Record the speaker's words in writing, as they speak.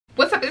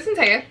this is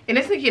NATAYA. And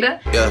it's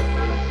Nikita. Yeah.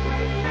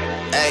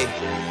 Hey,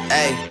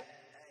 hey.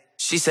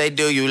 She say,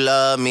 do you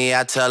love me?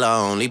 I tell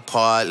her only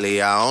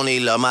partly. I only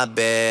love my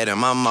bed and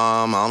my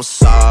mom. I'm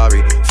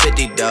sorry.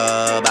 50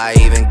 dub. I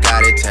even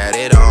got it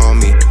tatted on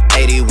me.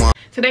 81.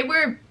 Today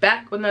we're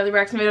back with another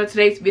reaction video.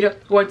 Today's video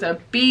is going to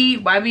be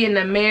YBN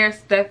Nahmir,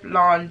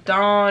 Stefflon,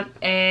 Dawn,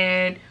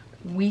 and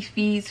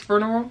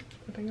Wifisfuneral.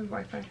 I think it's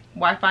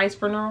Wi-Fi's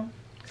funeral.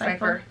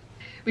 Cypher.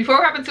 Before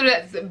we hop into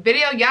this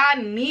video, y'all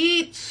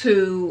need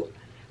to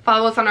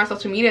follow us on our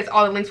social medias.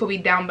 All the links will be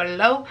down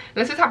below.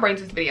 Let's just hop right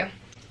into this video.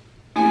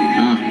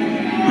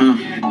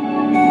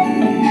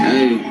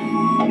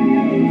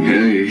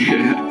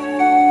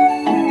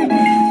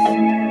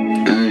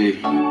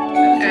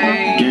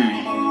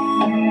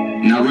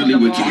 Not really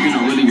with talking,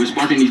 not really with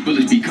sparking. These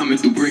bullets be coming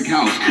through brick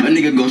house. A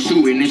nigga go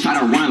shoot and then try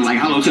to run like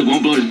hollow tip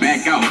won't blow his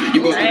back out.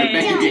 You go to the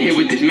back, you get hit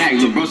with this mag.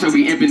 Lil' bro said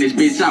we amping this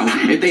bitch out.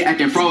 If they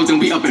acting frozen,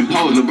 we up and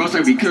pose. Lil' bro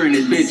said we clearing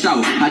this bitch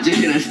out. I just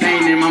hit a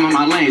stain in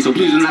my lane, so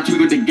please do not tweak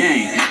with the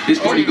gang. This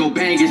 40 go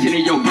bang, it's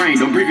hitting your brain.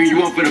 Don't breathe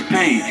you up for the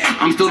pain.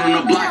 I'm still on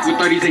the block with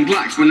 30s and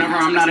Glocks whenever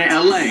I'm not in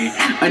LA.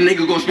 A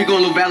nigga gon' speak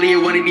on Lil Valley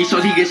at one of these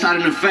shows, he get shot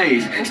in the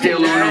face.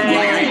 Still on the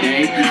block every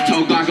day.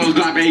 Toe Glocks, those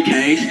Glock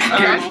AKs.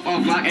 Came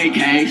off Glock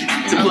AKs.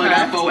 The plug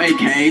out 4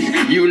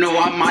 AKs. You know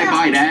I might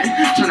buy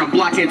that. Turn a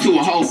block into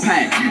a whole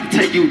pack.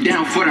 Take you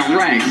down for the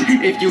racks.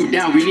 If you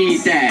down, we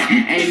need that.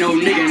 Ain't no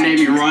nigga name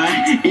me run.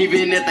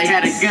 Even if they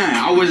had a gun,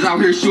 I was out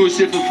here shooting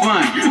shit for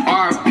fun.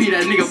 RP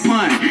that nigga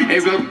pun.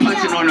 If go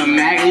punching on the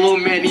mag, little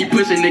man he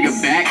push a nigga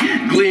back.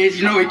 Glitz,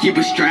 you know we keep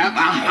a strap.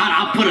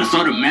 I put us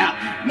on the map,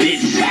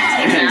 bitch. He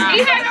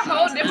had a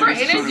whole different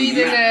energy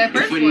than the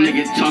first one.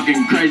 Niggas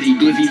talking crazy,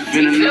 Glitz, he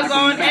finna knock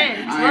him back.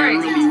 I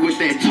ain't really with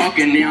that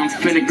talking, now I'm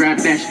finna grab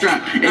that strap.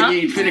 And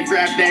you ain't finna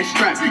grab that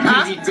strap,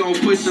 cause he gon'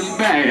 push him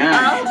back.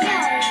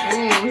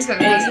 Ooh, he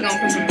said he's gonna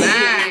push him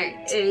back.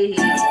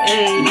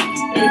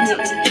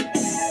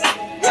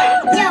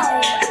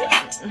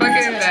 Fuck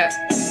it up.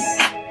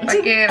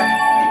 Fuck it up.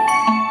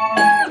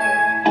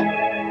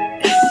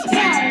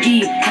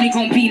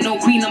 Honeycomb P, no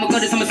queen, I'm a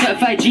goddess, I'm a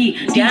certified G.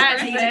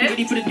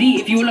 Ready for the D.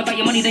 If you all about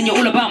your money, then you're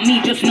all about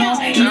me. Just know,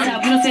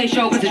 inside we don't say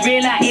show, cause it's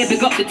real out here.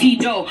 Big up the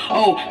T-Doe.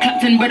 Oh,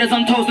 Captain Brothers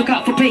on toes, look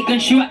out for Pagan,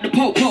 shoot at the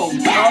po-po.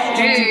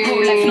 Hey. Go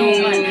like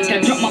snowman,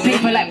 can drop my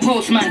paper like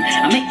postman.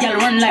 I make y'all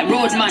run like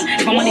roadman.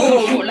 If my money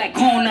go short like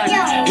Conan.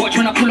 Watch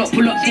when I pull up.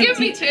 She give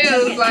me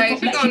chills, like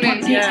she going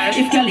in.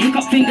 If y'all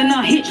hiccup finger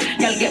now hitch,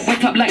 y'all get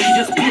wet up like she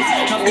just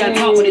pissed. Now y'all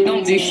talk when they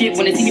don't do shit.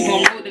 When they see me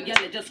from road, then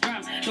y'all just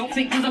scram. Don't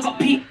think cause I got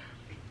Pete.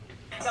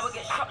 That will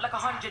get shot like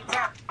 100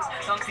 rounds.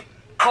 Don't think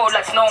cold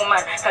like snowman.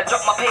 Can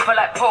drop my paper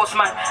like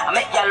postman. I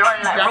make y'all run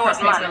like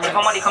roadman. If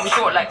my money comes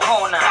short like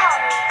Conan.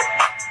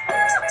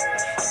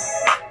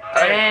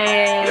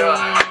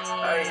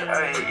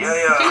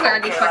 She's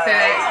already fucked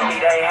that.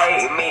 They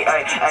hate me,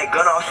 ay,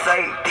 gun on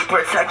safety,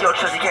 protect your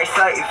trust, you can't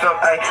say it, feel,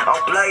 ay, I'm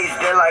blazed,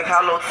 they're like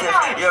hollow tips,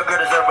 your girl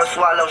deserve a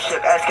swallow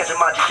ship, ass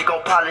catching my G, she gon'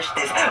 polish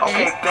this,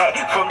 okay, back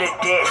from the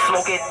dead,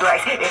 smoking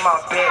thrax in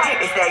my bed,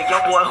 it's that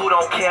young boy who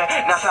don't care,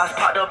 now shots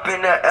popped up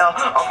in the L,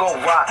 I'm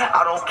gon' ride,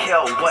 I don't care,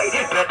 wait,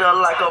 better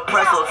like a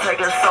pretzel,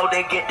 take a soul,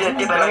 then get the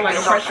dip, like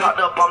bitch, I'm chopped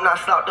up, I'm not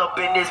stopped up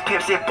in this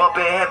pip, sit bump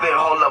in heaven,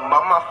 hold up,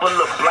 my mouth full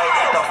of blame,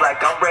 sounds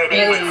like I'm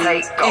ready to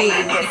take off,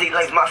 can't see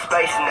like my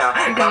space now,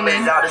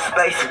 comments out of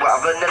space, while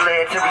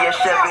vanilla interior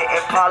Chevy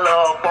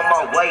Impala up on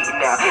my weight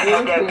now,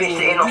 have that bitch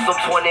sitting on some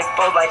 24,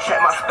 like check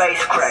my space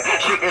crack,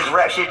 treat this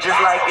rap shit just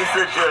like it's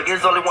a jug,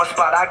 there's only one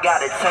spot, I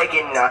gotta take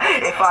it now,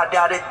 if I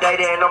die today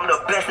then I'm the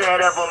best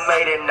that ever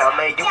made it now,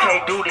 man, you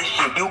can't do this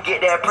shit, you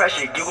get that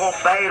pressure, you gon'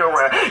 fade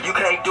around, you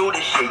can't do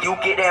this shit, you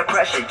get that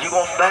pressure, you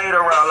gon' fade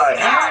around like,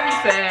 I already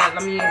said,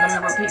 let me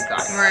repeat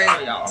that,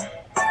 right, y'all,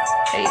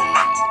 hey,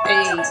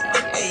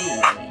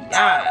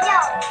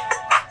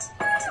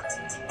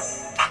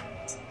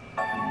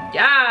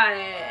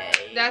 yeah,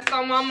 that's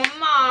on my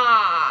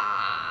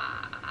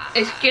mama.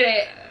 Let's get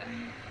it.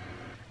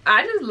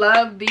 I just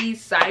love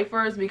these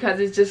ciphers because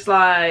it's just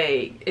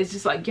like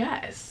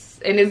yes,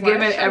 and it's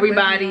giving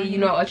everybody, you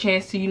know, a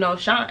chance to, you know,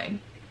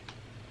 shine,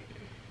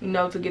 you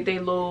know, to get their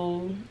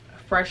little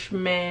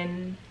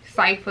freshman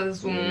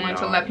ciphers on,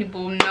 to let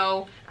people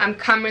know I'm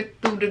coming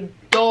through the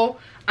door,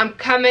 I'm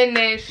coming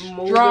in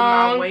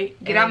strong,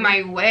 get out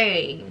my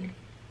way.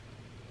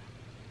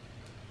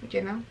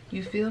 You know,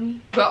 you feel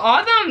me? But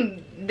all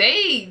them,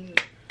 they,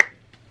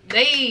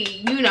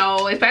 you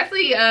know,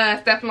 especially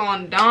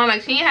Stefflon Dawn,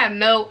 like she ain't have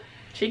no.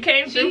 She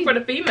came through for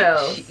the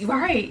females,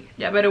 right?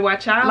 Y'all better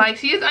watch out. Like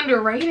she is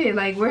underrated.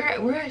 Like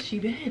where has she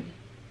been?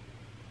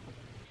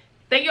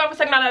 Thank you all for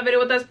checking out that video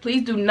with us.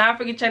 Please do not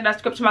forget to check that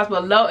description box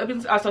below. If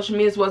it's our social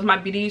media as well as my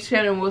BD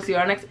channel, and we'll see you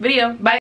on our next video. Bye.